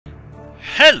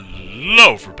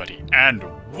Hello everybody, and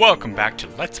welcome back to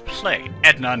Let's Play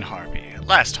Edna and Harvey.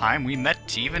 Last time we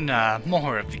met even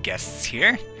more of the guests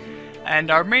here,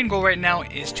 and our main goal right now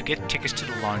is to get tickets to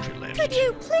the laundry lift. Could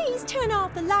you please turn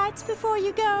off the lights before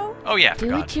you go? Oh yeah, I Do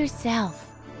forgot. it yourself.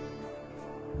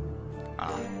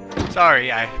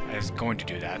 Sorry, I was going to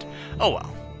do that. Oh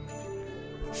well.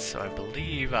 So I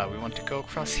believe we want to go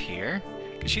across here,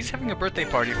 because she's having a birthday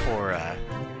party for,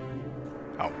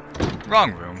 oh,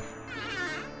 wrong room.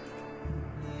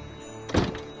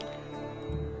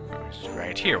 It was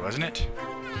right here, wasn't it?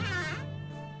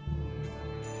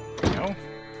 No?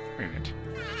 Wait a minute.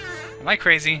 Am I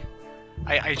crazy?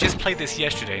 I just played this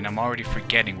yesterday and I'm already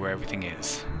forgetting where everything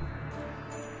is.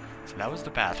 So that was the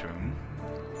bathroom.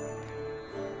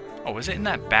 Oh, was it in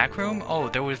that back room? Oh,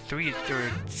 there were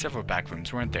several back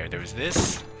rooms, weren't there? There was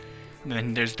this, and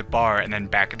then there's the bar, and then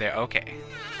back there. Okay.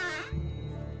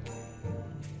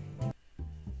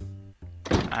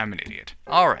 I'm an idiot.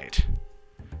 Alright.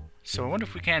 So I wonder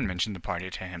if we can mention the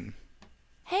party to him.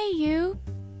 Hey, you!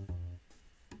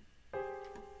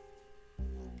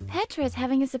 Petra's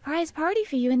having a surprise party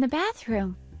for you in the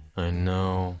bathroom. I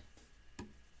know.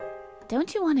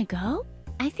 Don't you want to go?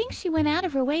 I think she went out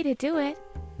of her way to do it.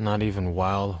 Not even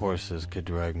wild horses could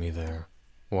drag me there.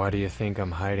 Why do you think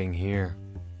I'm hiding here?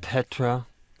 Petra,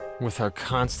 with her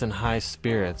constant high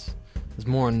spirits, is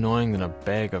more annoying than a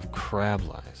bag of crab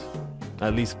lice.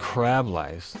 At least crab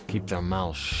lice keep their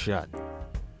mouths shut.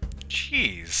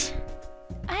 Jeez.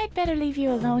 I'd better leave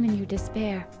you alone in your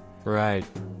despair. Right.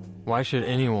 Why should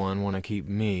anyone want to keep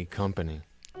me company?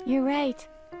 You're right.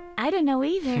 I don't know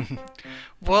either.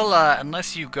 Well,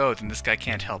 unless you go, then this guy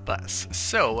can't help us.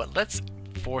 So, let's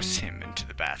force him into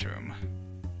the bathroom.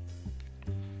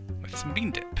 With some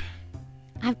bean dip.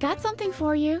 I've got something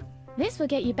for you. This will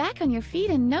get you back on your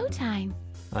feet in no time.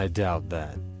 I doubt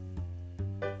that.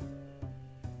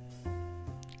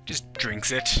 Just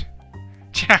drinks it.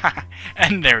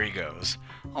 And there he goes.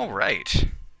 Alright.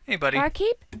 Hey, buddy.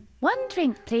 Barkeep, one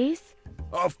drink, please.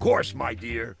 Of course, my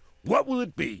dear. What will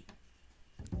it be?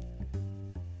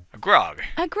 A grog.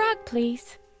 A grog,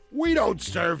 please. We don't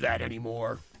serve that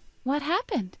anymore. What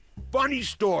happened? Funny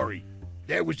story.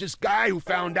 There was this guy who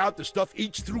found out the stuff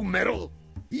eats through metal.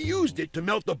 He used it to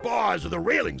melt the bars of the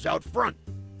railings out front.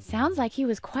 Sounds like he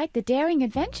was quite the daring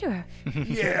adventurer.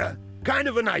 Yeah, kind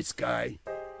of a nice guy.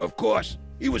 Of course,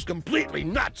 he was completely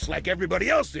nuts like everybody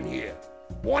else in here.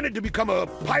 Wanted to become a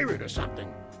pirate or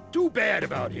something. Too bad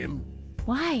about him.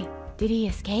 Why? Did he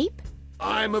escape?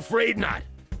 I'm afraid not.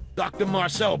 Dr.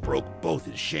 Marcel broke both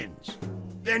his shins.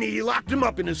 Then he locked him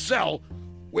up in his cell,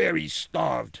 where he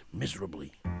starved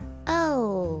miserably.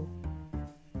 Oh.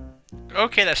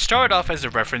 Okay, that started off as a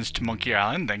reference to Monkey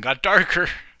Island, then got darker.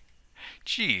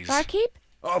 Jeez. Barkeep,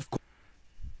 Of course,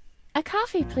 a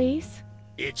coffee, please.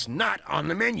 it's not on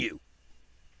the menu.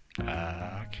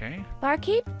 Okay.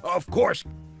 Barkeep, Of course,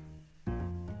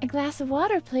 a glass of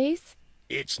water, please.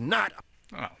 it's not.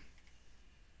 Oh.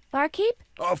 Barkeep,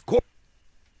 Of course,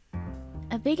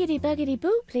 a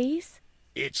biggity-buggity-boo, please.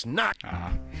 it's not.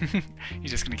 You're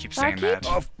just gonna keep saying Barkeep? that.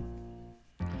 Of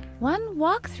One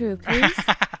walkthrough, please.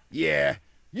 yeah,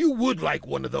 you would like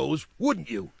one of those, wouldn't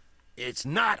you? It's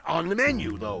not on the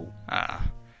menu, though.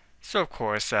 So of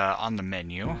course, on the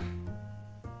menu.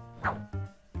 Oh.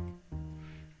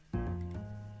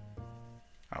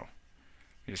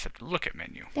 You just have to look at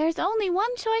menu. There's only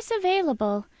one choice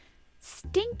available.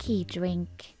 Stinky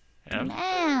drink. Yep.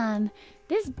 Man,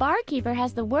 this barkeeper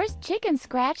has the worst chicken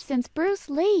scratch since Bruce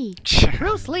Lee.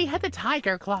 Bruce Lee had the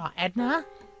tiger claw, Edna.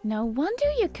 No wonder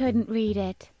you couldn't read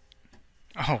it.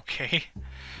 Okay.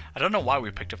 I don't know why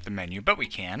we picked up the menu, but we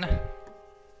can.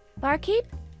 Barkeep,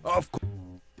 Of course,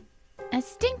 a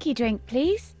stinky drink,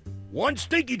 please. one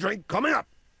stinky drink coming up.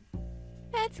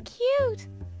 That's cute.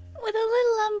 With a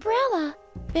little umbrella.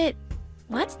 But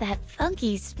what's that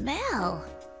funky smell?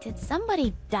 Did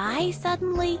somebody die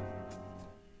suddenly?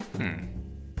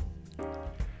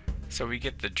 So we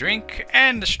get the drink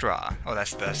and the straw. Oh,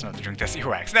 that's not the drink, that's the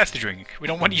earwax. That's the drink. We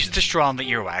don't want to use the straw on the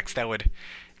earwax. That would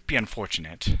be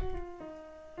unfortunate.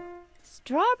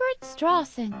 Strawbert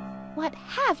Strawson, what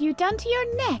have you done to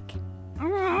your neck?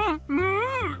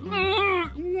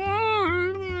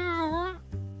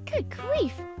 Good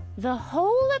grief! The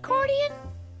whole accordion?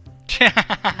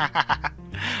 I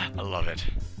love it.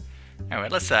 Anyway,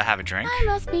 let's have a drink. I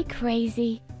must be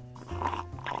crazy.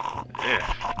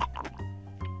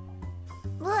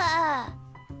 Ugh.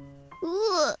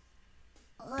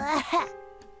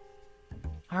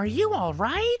 Are you all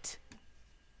right?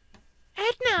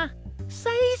 Edna,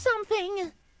 say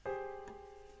something.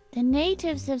 The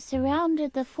natives have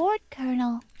surrounded the fort,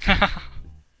 Colonel.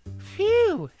 Phew.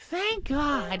 Thank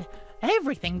God.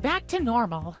 Everything back to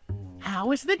normal.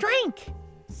 How is the drink?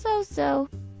 So.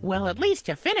 Well, at least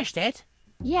you finished it.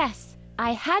 Yes,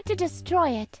 I had to destroy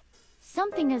it.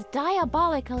 Something as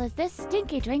diabolical as this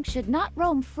stinky drink should not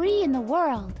roam free in the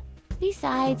world.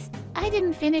 Besides, I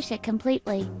didn't finish it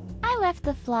completely. I left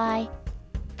the fly.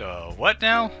 The what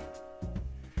now?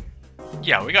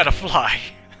 Yeah, we got a fly.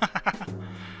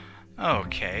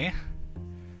 Okay.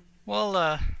 Well,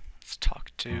 let's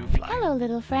talk to Fly. Hello,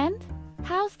 little friend.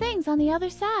 How's things on the other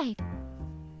side?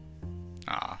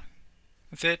 Ah,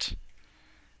 that's it?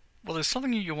 Well, there's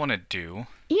something you want to do.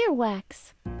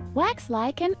 Earwax.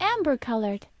 Wax-like and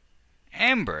amber-colored.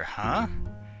 Amber, huh?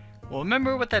 Well,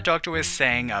 remember what that doctor was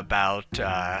saying about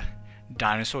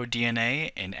dinosaur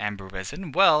DNA in amber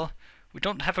resin? Well, we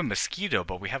don't have a mosquito,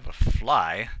 but we have a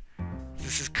fly.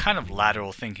 This is kind of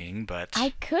lateral thinking, but...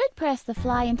 I could press the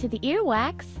fly into the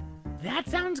earwax. That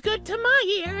sounds good to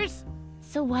my ears.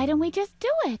 So why don't we just do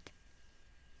it?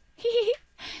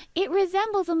 It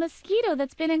resembles a mosquito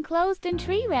that's been enclosed in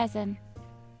tree resin.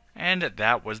 And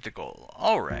that was the goal.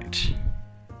 Alright.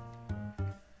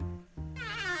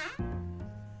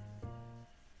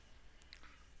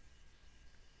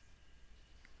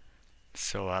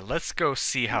 So let's go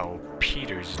see how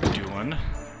Peter's doing.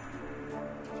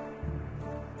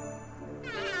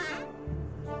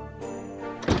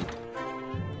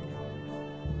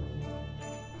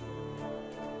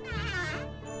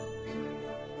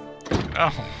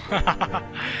 Oh,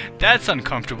 that's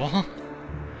uncomfortable.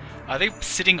 Are they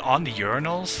sitting on the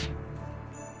urinals?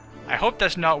 I hope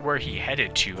that's not where he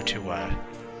headed to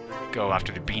go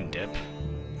after the bean dip.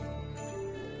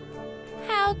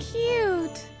 How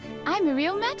cute! I'm a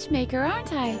real matchmaker,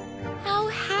 aren't I? How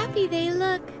happy they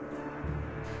look.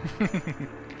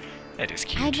 That is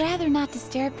cute. I'd rather not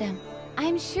disturb them.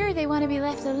 I'm sure they want to be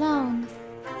left alone.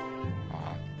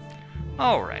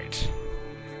 Alright.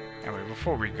 Anyway,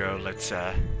 before we go, let's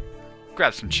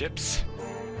grab some chips.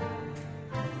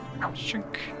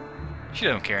 Shink. She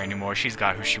doesn't care anymore. She's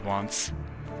got who she wants.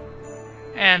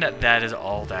 And that is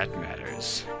all that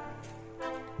matters.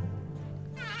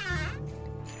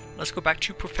 Let's go back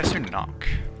to Professor Knock.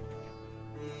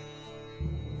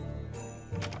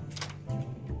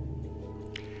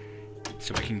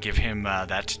 So we can give him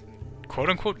that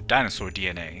quote-unquote dinosaur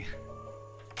DNA.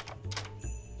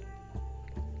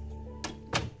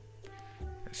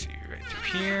 Let's see, right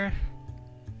through here.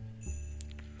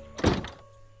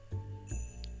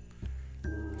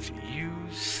 Let's see,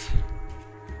 use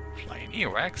flying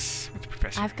earwax with the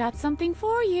professor. I've got something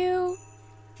for you.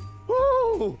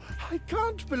 Oh, I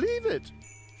can't believe it.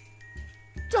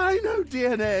 Dino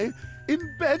DNA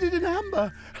embedded in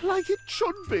amber, like it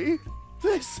should be.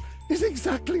 This is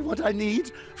exactly what I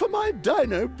need for my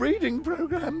dino breeding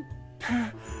program.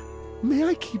 May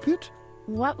I keep it?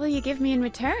 What will you give me in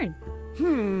return?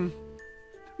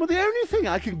 Well, the only thing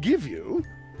I can give you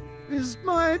is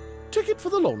my ticket for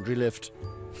the laundry lift.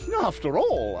 After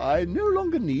all, I no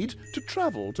longer need to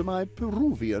travel to my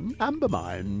Peruvian amber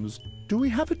mines. Do we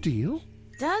have a deal?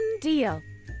 Done deal.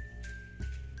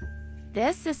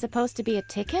 This is supposed to be a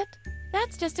ticket?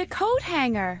 That's just a coat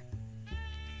hanger.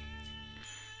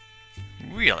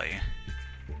 Really?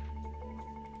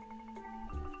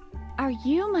 Are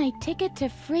you my ticket to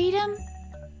freedom?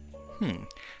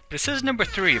 But it says number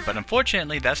 3, but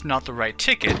unfortunately that's not the right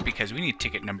ticket because we need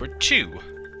ticket number 2.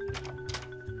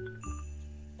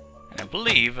 And I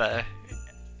believe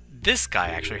this guy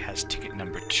actually has ticket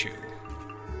number 2.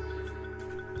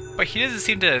 But he doesn't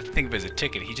seem to think of it as a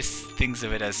ticket, he just thinks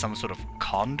of it as some sort of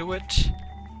conduit.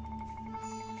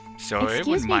 So it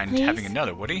wouldn't mind having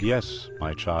another, would he? Yes,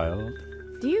 my child.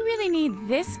 Do you really need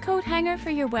this coat hanger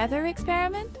for your weather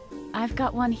experiment? I've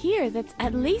got one here that's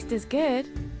at least as good.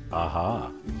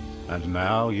 Aha. And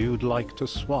now you'd like to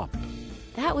swap.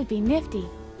 That would be nifty.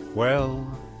 Well,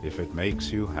 if it makes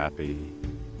you happy.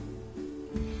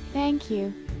 Thank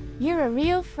you. You're a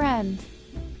real friend.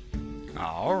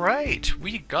 Alright,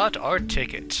 we got our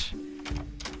ticket.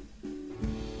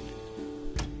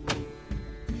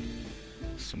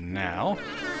 So now,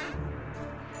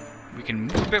 we can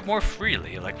move a bit more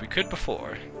freely like we could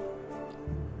before.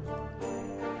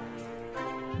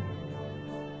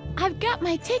 I've got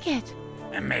my ticket.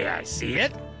 And may I see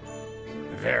it?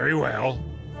 Very well.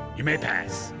 You may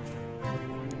pass.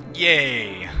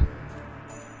 Yay!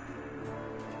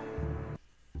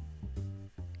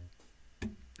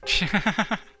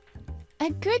 A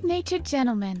good-natured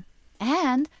gentleman.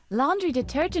 And laundry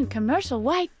detergent commercial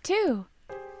white, too.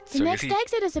 The So next he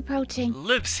exit is approaching.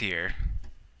 lives here.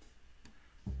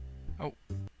 Oh.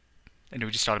 And do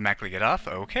we just automatically get off?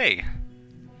 Okay.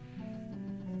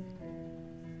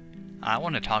 I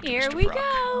want to talk to Here Mr. we Frog.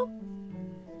 go.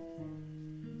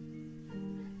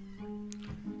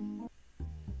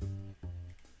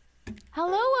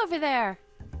 Hello over there.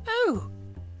 Oh,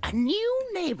 a new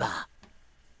neighbor.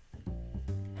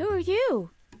 Who are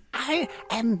you? I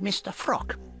am Mr.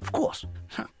 Frog, of course.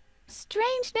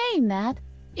 Strange name, that.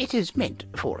 It is meant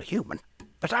for a human,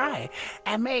 but I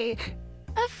am a...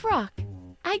 A frock.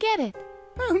 I get it.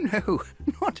 Oh, no,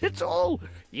 not at all,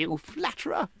 you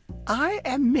flatterer. I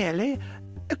am merely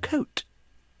a coat.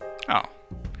 Oh.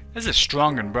 This is a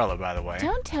strong umbrella, by the way.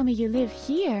 Don't tell me you live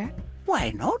here.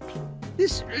 Why not?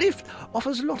 This lift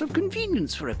offers a lot of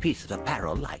convenience for a piece of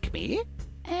apparel like me.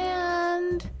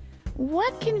 And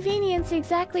what convenience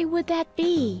exactly would that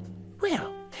be?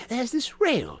 Well, there's this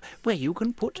rail where you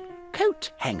can put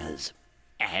coat hangers.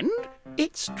 And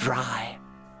it's dry.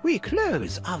 We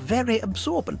clothes are very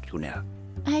absorbent, you know.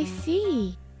 I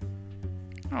see.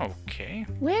 Okay.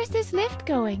 Where's this lift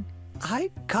going?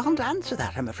 I can't answer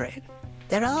that, I'm afraid.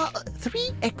 There are 3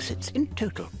 exits in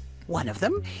total. One of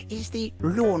them is the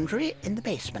laundry in the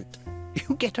basement.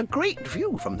 You get a great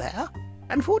view from there.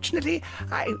 Unfortunately,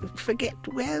 I forget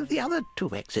where the other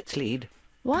 2 exits lead.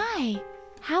 Why?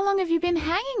 How long have you been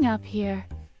hanging up here?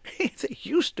 They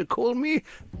used to call me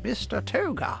Mr.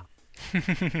 Toga.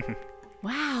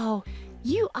 Wow,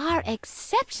 you are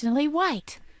exceptionally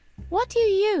white. What do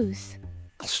you use?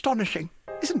 Astonishing,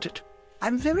 isn't it?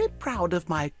 I'm very proud of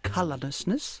my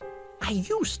colourlessness. I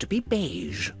used to be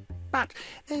beige, but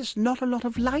there's not a lot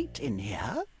of light in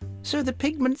here, so the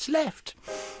pigment's left,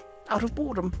 out of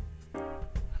boredom.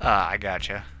 Ah, I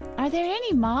gotcha. Are there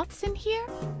any moths in here?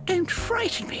 Don't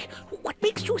frighten me. What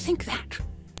makes you think that?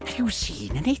 Have you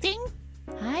seen anything?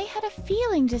 I had a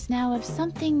feeling just now of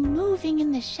something moving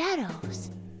in the shadows.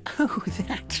 Oh,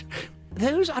 that.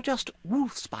 Those are just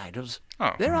wolf spiders.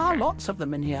 Oh, There are okay. lots of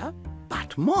them in here,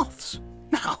 but moths.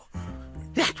 Now,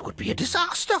 that would be a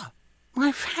disaster.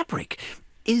 My fabric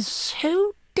is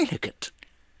so delicate.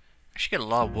 I should get a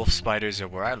lot of wolf spiders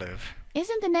at where I live.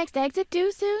 Isn't the next exit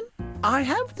due soon? I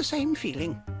have the same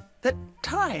feeling that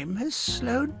time has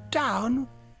slowed down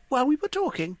while we were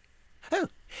talking. Oh,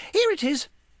 here it is.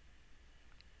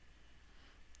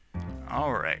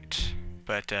 Alright.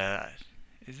 But,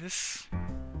 is this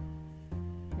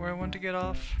where I want to get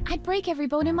off? I'd break every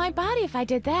bone in my body if I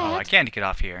did that. Oh, I can't get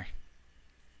off here.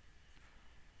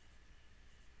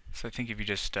 So I think if you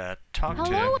just, talk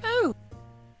Hello? to... Oh,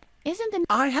 Isn't the...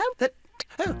 I have that.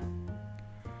 Oh,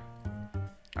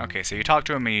 Okay, so you talk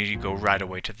to him and you go right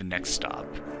away to the next stop.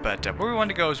 But where we want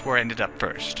to go is where I ended up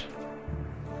first.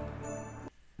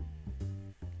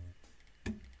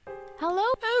 Hello?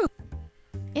 oh,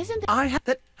 Isn't the... I have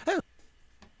that. Oh,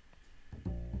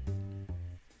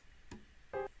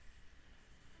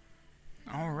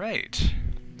 Alright.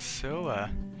 So,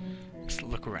 let's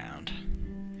look around.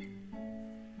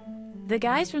 The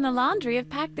guys from the laundry have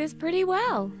packed this pretty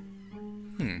well.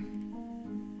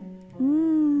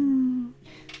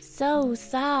 So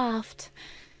soft.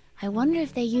 I wonder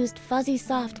if they used Fuzzy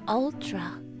Soft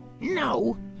Ultra.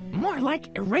 no. More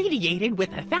like irradiated with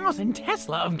 1,000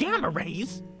 Tesla of gamma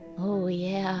rays. Oh,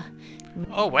 yeah.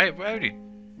 Oh, wait, we already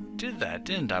did that,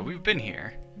 didn't I? We've been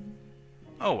here.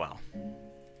 Oh, well.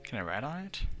 Can I ride on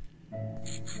it?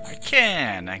 I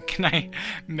can! Can I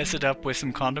mess it up with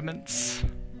some condiments?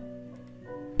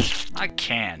 I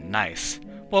can, nice.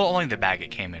 Well, only the bag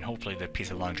it came in. Hopefully the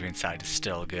piece of laundry inside is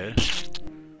still good.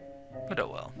 But oh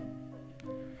well.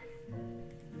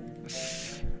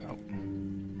 Oh.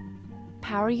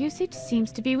 Power usage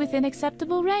seems to be within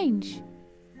acceptable range.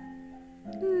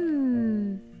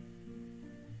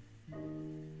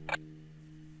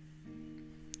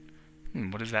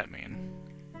 What does that mean?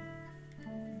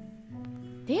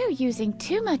 They're using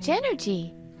too much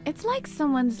energy. It's like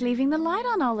someone's leaving the light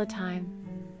on all the time.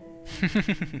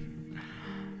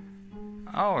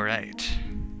 Alright.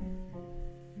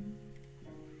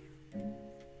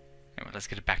 Anyway, let's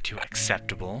get it back to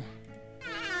acceptable.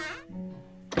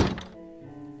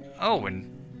 Oh, and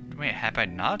wait, have I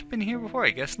not been here before? I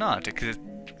guess not, because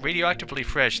it's radioactively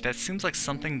fresh. That seems like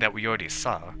something that we already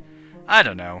saw. I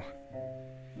don't know.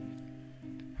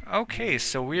 Okay,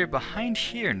 so we're behind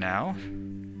here now.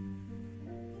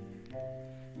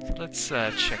 So let's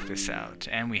check this out.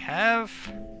 And we have...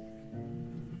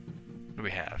 What do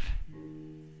we have?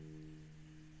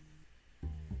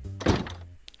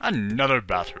 Another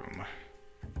bathroom.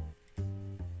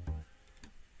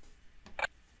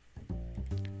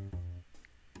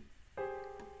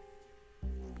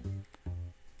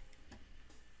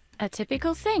 A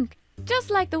typical sink,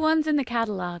 just like the ones in the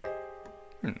catalog.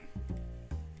 Can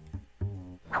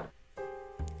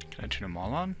I turn them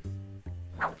all on?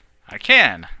 I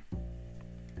can!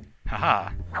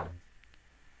 Haha.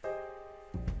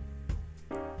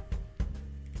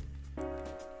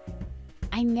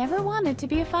 I never wanted to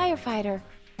be a firefighter.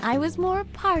 I was more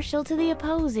partial to the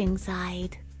opposing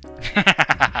side.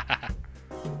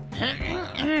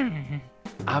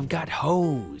 I've got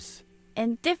hose.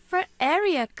 And different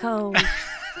area codes.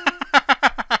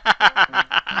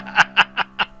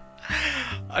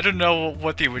 I don't know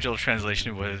what the original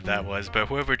translation was, but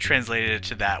whoever translated it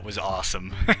to that was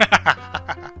awesome.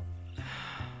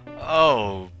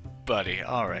 Oh, buddy.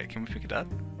 Alright, can we pick it up?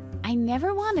 I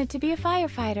never wanted to be a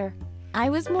firefighter. I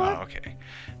was more... Oh, okay.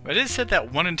 But it said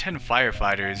that 1 in 10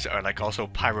 firefighters are like also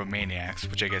pyromaniacs,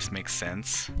 which I guess makes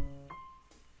sense.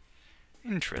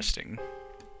 Interesting.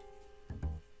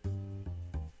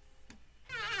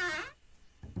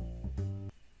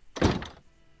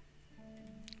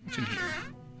 What's in here?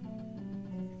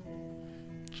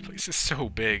 This place is so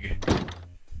big.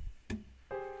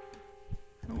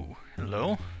 Oh,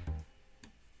 hello?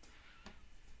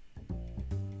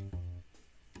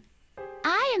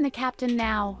 I am the captain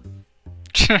now.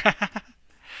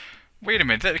 Wait a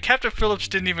minute, Captain Phillips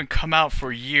didn't even come out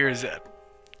for years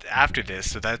after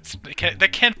this, so that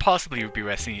can't possibly be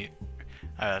referencing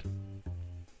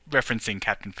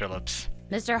Captain Phillips.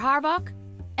 Mr. Harbuck,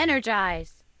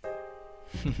 energize.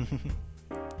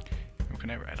 How can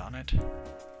I write on it?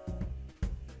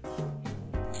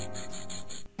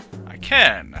 I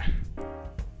can!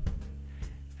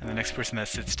 And the next person that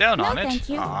sits down No, on it... thank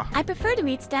you. Aw, I prefer to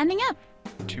eat standing up.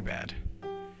 too bad.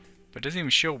 But it doesn't even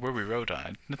show where we wrote on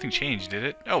it. Nothing changed, did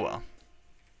it? Oh well.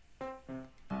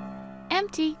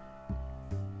 Empty.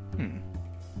 Hmm.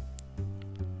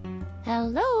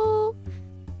 Hello?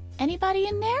 Anybody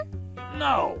in there?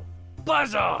 No!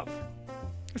 Buzz off!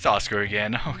 It's Oscar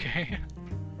again, okay.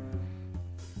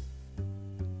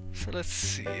 So let's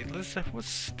see,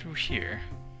 what's through here?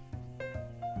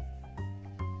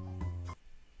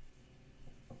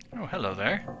 Oh, hello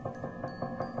there.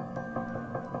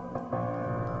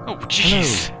 Oh,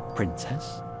 jeez! Hello,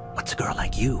 princess. What's a girl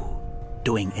like you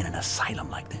doing in an asylum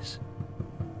like this?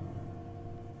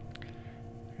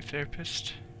 Your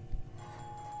therapist?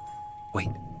 Wait,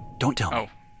 don't tell Oh, me.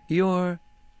 You're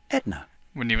Edna.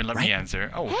 wouldn't even let me Right. answer.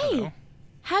 Oh, Hey, hello.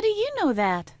 how do you know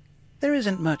that? There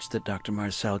isn't much that Dr.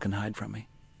 Marcel can hide from me.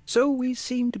 So we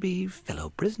seem to be fellow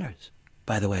prisoners.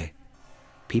 By the way,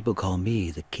 people call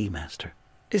me the Keymaster.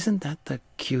 Isn't that the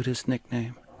cutest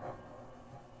nickname?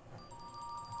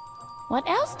 What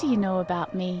else do you know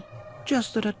about me?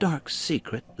 Just that a dark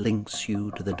secret links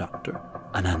you to the Doctor.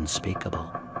 An unspeakable,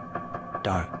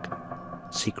 dark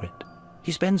secret.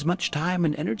 He spends much time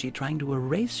and energy trying to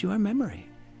erase your memory.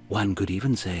 One could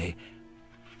even say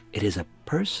it is a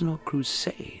personal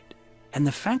crusade. And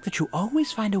the fact that you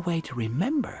always find a way to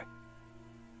remember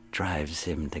drives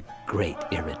him to great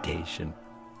irritation.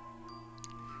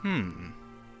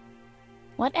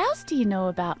 What else do you know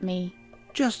about me?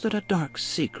 Just that a dark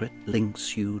secret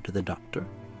links you to the Doctor.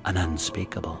 An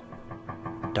unspeakable,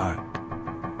 dark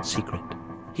secret.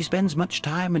 He spends much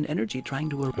time and energy trying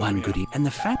to... One could and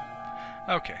the fact...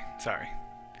 Okay, sorry.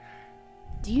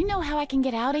 Do you know how I can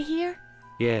get out of here?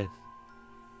 Yes,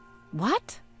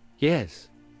 What? yes.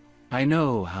 I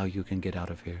know how you can get out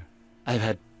of here. I've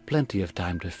had plenty of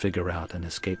time to figure out an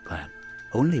escape plan.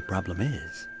 Only problem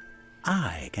is,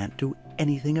 I can't do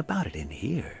anything about it in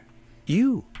here.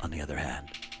 You, on the other hand,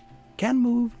 can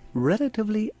move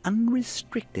relatively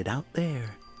unrestricted out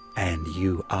there. And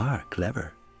you are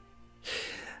clever.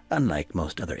 Unlike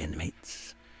most other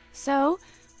inmates. So,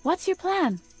 what's your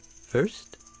plan?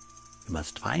 First, you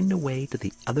must find a way to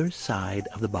the other side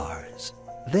of the bars.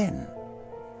 Then,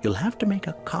 you'll have to make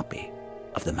a copy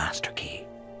of the master key.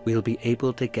 We'll be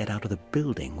able to get out of the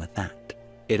building with that.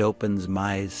 It opens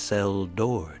my cell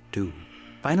door, too.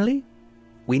 Finally,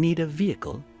 we need a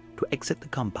vehicle to exit the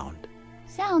compound.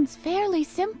 Sounds fairly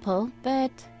simple,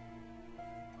 but...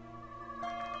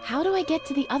 How do I get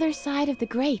to the other side of the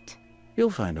grate? You'll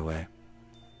find a way.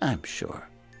 I'm sure.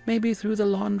 Maybe through the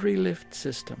laundry lift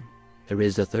system. There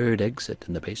is a third exit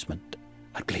in the basement.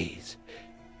 But please,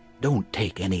 don't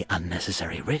take any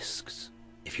unnecessary risks.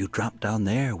 If you drop down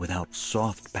there without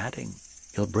soft padding,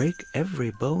 you'll break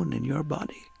every bone in your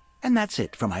body. And that's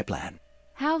it for my plan.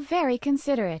 How very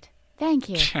considerate. Thank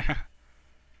you.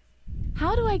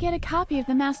 How do I get a copy of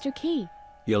the master key?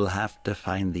 You'll have to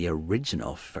find the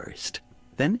original first.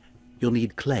 Then you'll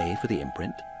need clay for the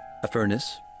imprint, a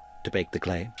furnace to bake the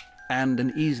clay, and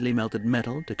an easily melted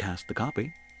metal to cast the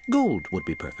copy. Gold would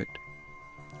be perfect.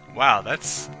 Wow,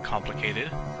 that's complicated.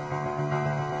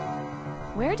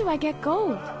 Where do I get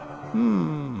gold?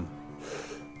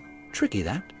 Tricky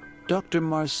that. Dr.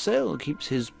 Marcel keeps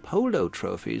his polo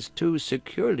trophies too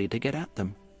securely to get at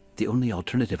them. The only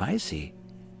alternative I see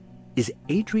is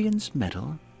Adrian's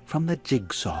medal from the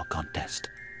jigsaw contest.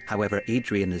 However,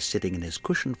 Adrian is sitting in his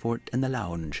cushion fort in the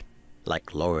lounge,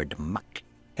 like Lord Muck,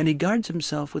 and he guards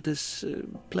himself with this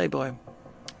playboy.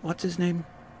 What's his name?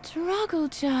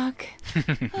 Drogglejug.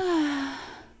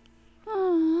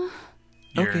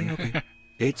 Okay.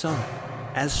 It's all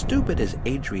right. As stupid as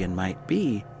Adrian might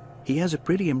be, he has a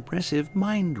pretty impressive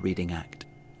mind-reading act.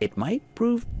 It might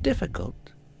prove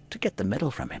difficult to get the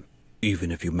medal from him,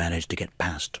 even if you manage to get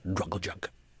past Drogglejug.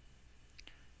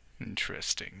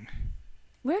 Interesting.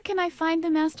 Where can I find the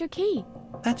master key?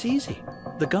 That's easy.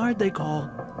 The guard they call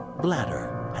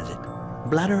Bladder has it.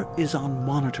 Bladder is on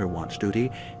monitor watch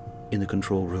duty in the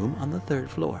control room on the 3rd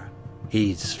floor.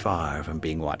 He's far from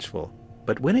being watchful,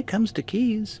 but when it comes to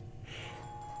keys,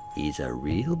 he's a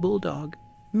real bulldog.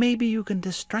 Maybe you can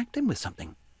distract him with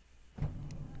something.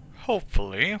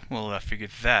 Hopefully, we'll figure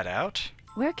that out.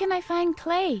 Where can I find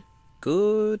clay?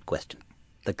 Good question.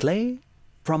 The clay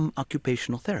from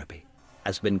occupational therapy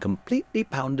has been completely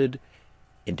pounded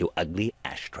into ugly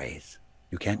ashtrays.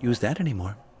 You can't use that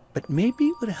anymore. But maybe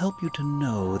it would help you to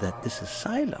know that this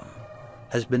asylum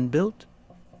has been built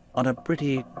on a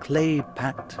pretty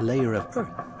clay-packed layer of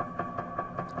earth.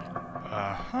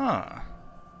 Uh-huh.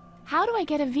 How do I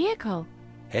get a vehicle?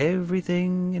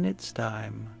 Everything in its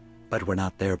time. But we're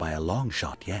not there by a long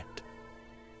shot yet.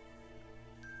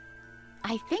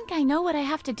 I think I know what I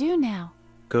have to do now.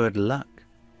 Good luck,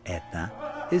 Edna.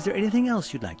 Is there anything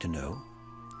else you'd like to know?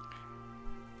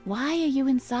 Why are you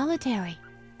in solitary?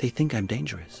 They think I'm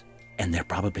dangerous, and they're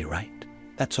probably right.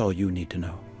 That's all you need to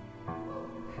know.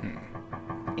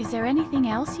 Is there anything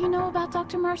else you know about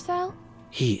Dr. Marcel?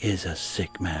 He is a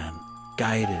sick man,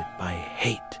 guided by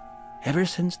hate. Ever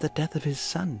since the death of his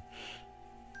son,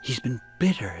 he's been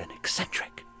bitter and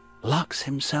eccentric, locks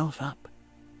himself up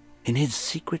in his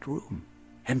secret room,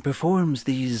 and performs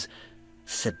these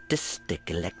sadistic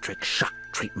electric shock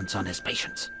treatments on his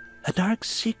patients. A dark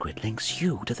secret links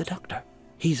you to the doctor.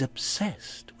 He's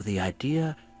obsessed with the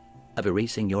idea of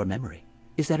erasing your memory.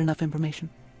 Is that enough information?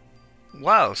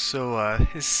 Wow, so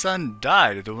his son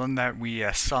died, the one that we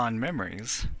saw in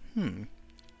memories.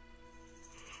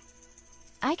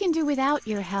 I can do without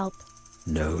your help.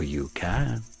 No, you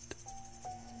can't.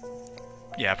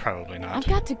 Yeah, probably not. I've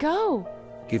got to go.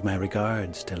 Give my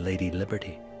regards to Lady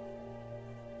Liberty.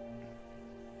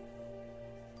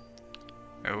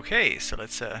 Okay, so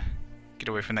let's get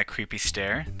away from that creepy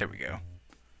stare. There we go.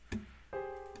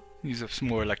 Use up some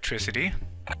more electricity.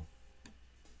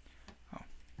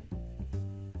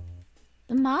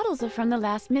 The models are from the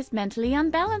last Miss Mentally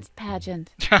Unbalanced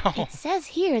pageant. Oh. It says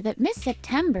here that Miss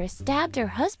September stabbed her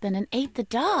husband and ate the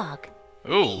dog.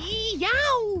 Ooh.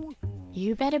 Yow!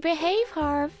 You better behave,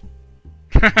 Harv.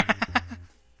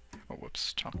 Oh,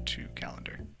 whoops. Talk to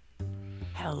calendar.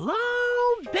 Hello,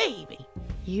 baby.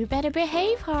 You better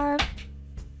behave, Harv.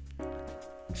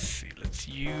 Let's see, let's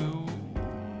use...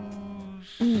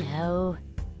 No.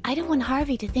 I don't want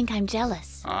Harvey to think I'm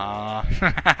jealous.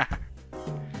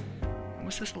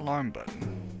 What's this alarm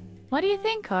button? What do you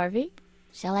think, Harvey?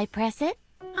 Shall I press it?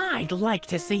 I'd like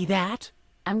to see that.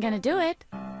 I'm gonna do it.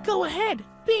 Go ahead,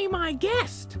 be my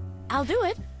guest. I'll do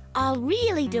it. I'll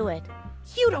really do it.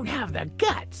 You don't have the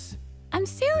guts. I'm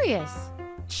serious.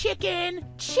 Chicken!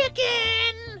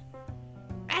 Chicken!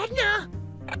 Edna!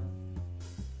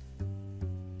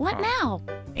 What now?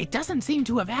 It doesn't seem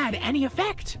to have had any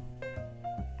effect.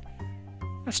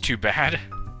 That's too bad.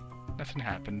 Nothing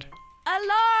happened.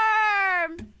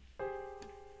 Alarm!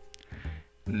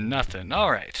 Nothing.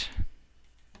 Alright.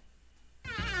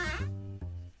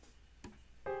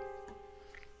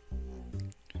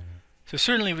 So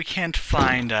certainly we can't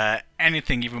find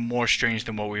anything even more strange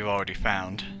than what we've already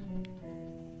found.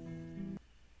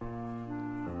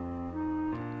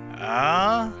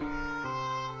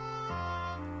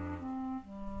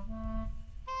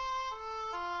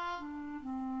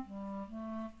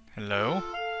 Hello?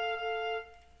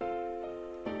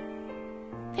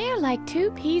 They're like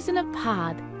two peas in a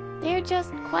pod. They're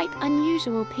just quite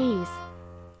unusual peas.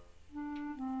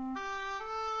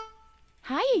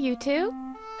 Hiya, you two.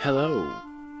 Hello.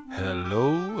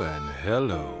 Hello and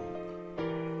hello.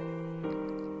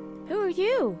 Who are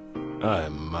you?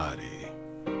 I'm Marty,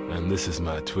 and this is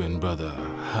my twin brother,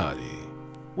 Hardy.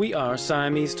 We are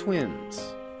Siamese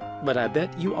twins, but I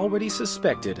bet you already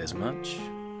suspected as much.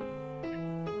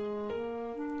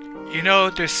 You know,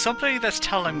 there's something that's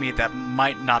telling me that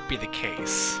might not be the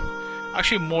case.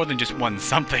 Actually, more than just one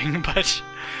something, but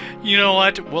you know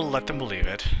what? We'll let them believe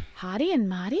it. Hottie and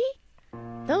Marty?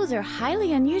 Those are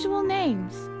highly unusual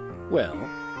names. Well,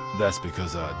 That's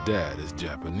because our dad is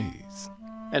Japanese.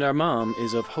 and our mom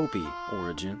is of Hopi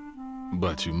origin.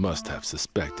 But you must have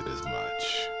suspected as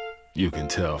much. You can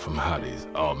tell from Hottie's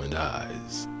almond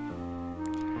eyes.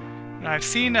 Now, I've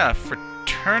seen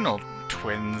fraternal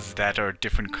twins that are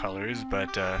different colors,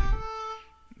 but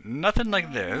nothing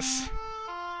like this.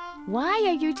 Why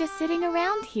are you just sitting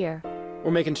around here?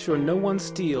 We're making sure no one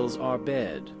steals our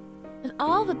bed. But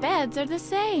all the beds are the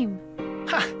same.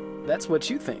 Ha! That's what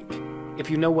you think. If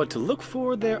you know what to look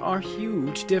for, there are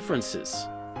huge differences.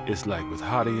 It's like with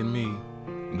Hottie and me,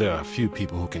 there are a few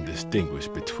people who can distinguish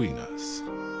between us.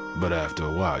 But after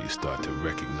a while, you start to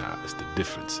recognize the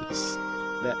differences.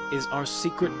 That is our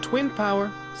secret twin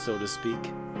power, so to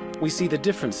speak. We see the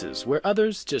differences where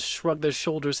others just shrug their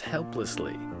shoulders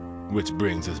helplessly. Which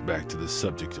brings us back to the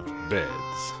subject of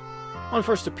beds. On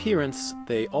first appearance,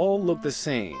 they all look the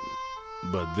same.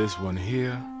 But this one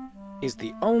here is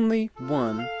the only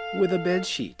one with a bed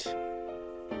sheet.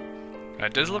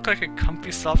 It does look like a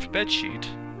comfy, soft bed sheet.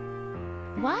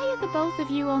 Why are the both of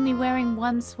you only wearing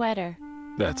one sweater?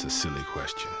 That's a silly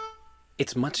question.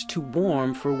 It's much too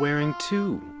warm for wearing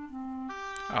two.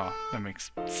 Oh, that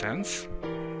makes sense.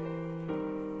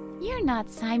 You're not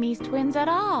Siamese twins at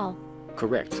all.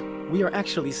 Correct. We are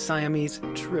actually Siamese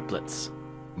triplets.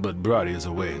 But Brody is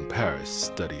away in Paris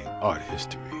studying art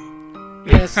history.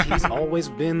 Yes, he's always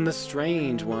been the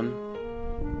strange one.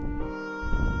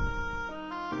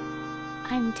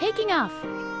 I'm taking off.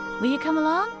 Will you come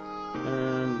along?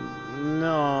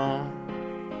 No.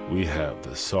 We have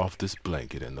the softest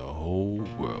blanket in the whole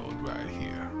world right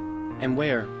here. And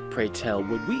where, pray tell,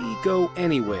 would we go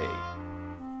anyway?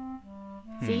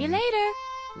 See you later.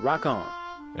 Rock on.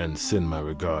 And send my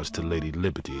regards to Lady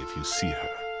Liberty if you see her.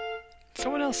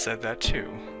 Someone else said that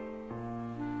too.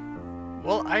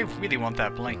 Well, I really want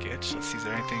that blanket. Let's see, is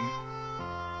there anything?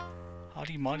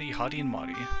 Hottie and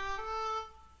Moddy.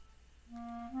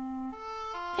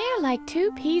 They're like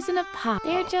two peas in a pod.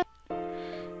 They're just...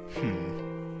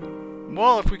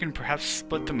 Well, if we can perhaps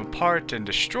split them apart and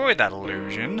destroy that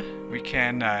illusion, we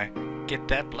can get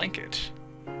that blanket.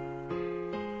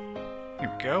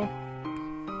 Here we go.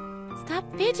 Stop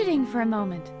fidgeting for a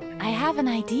moment. I have an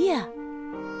idea.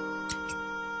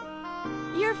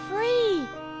 You're free!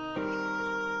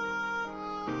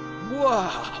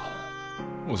 Wow!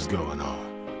 What's going on?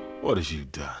 What have you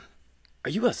done?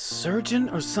 Are you a surgeon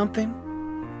or something?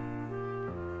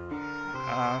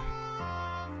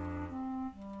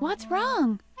 What's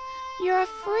wrong? You're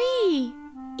free!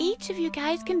 Each of you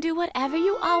guys can do whatever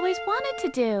you always wanted to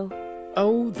do.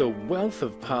 Oh, the wealth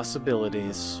of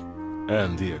possibilities.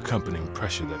 And the accompanying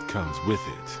pressure that comes with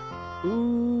it.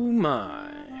 Ooh, my.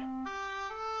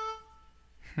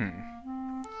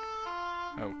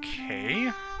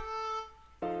 Okay.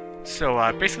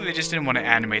 So, basically they just didn't want to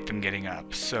animate them getting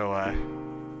up. So,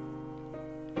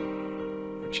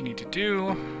 what you need to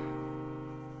do...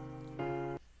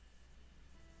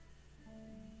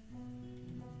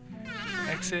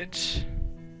 Exit.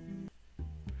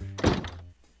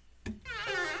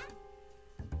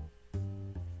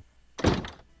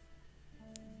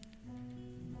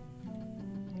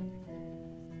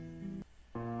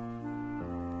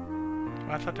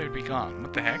 I thought they'd be gone.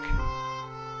 What the heck?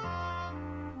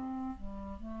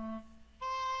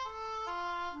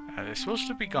 They're supposed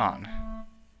to be gone.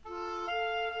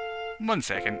 1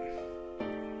 second.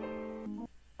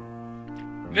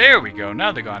 There we go.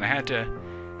 Now they're gone. I had to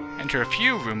enter a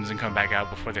few rooms and come back out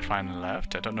before they finally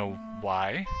left. I don't know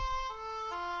why.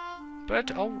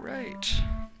 But alright.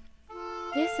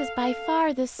 This is by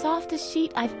far the softest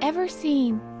sheet I've ever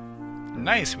seen.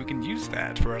 Nice. We can use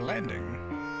that for our landing.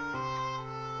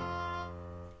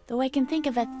 Though I can think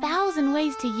of 1,000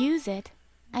 ways to use it,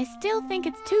 I still think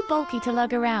it's too bulky to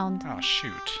lug around. Oh,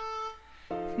 shoot.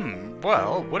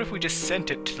 Well, what if we just sent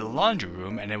it to the laundry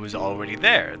room and it was already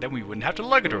there? Then we wouldn't have to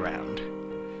lug it around.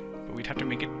 But we'd have to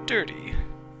make it dirty.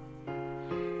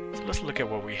 So let's look at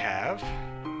what we have.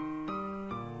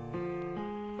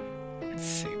 Let's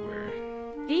see where...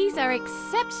 These are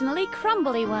exceptionally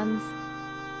crumbly ones.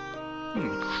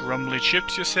 Crumbly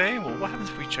chips, you say? Well, what happens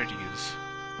if we try to use...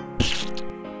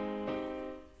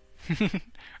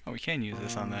 Oh, we can use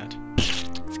this on that.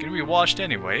 It's gonna be washed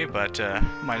anyway, but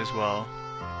might as well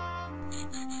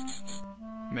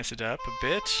mess it up a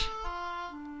bit.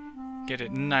 Get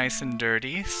it nice and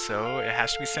dirty, so it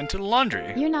has to be sent to the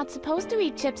laundry. You're not supposed to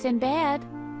eat chips in bed.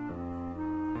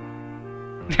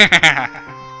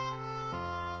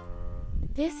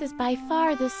 This is by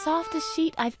far the softest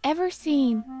sheet I've ever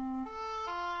seen.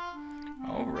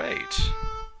 Alright.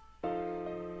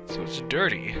 So it's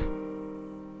dirty.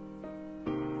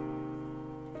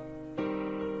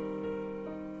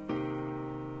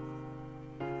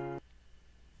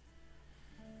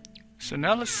 So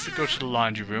now let's go to the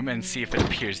laundry room and see if it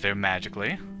appears there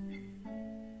magically.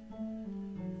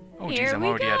 Oh geez, Here I'm we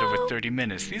already at over go. 30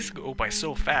 minutes. These go by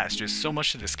so fast. There's so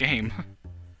much to this game.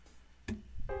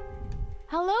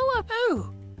 Hello,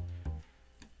 Oh,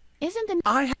 isn't the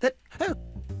I had that. Oh,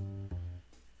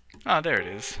 Ah, there it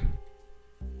is.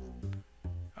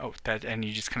 Oh, that, and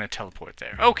you just kind of teleport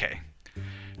there. Okay.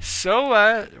 So,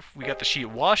 we got the sheet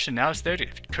washed, and now it's there to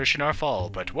cushion our fall.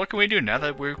 But what can we do now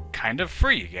that we're kind of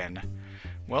free again?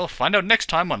 Well, find out next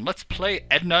time on Let's Play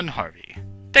Edna and Harvey.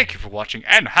 Thank you for watching,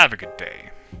 and have a good day.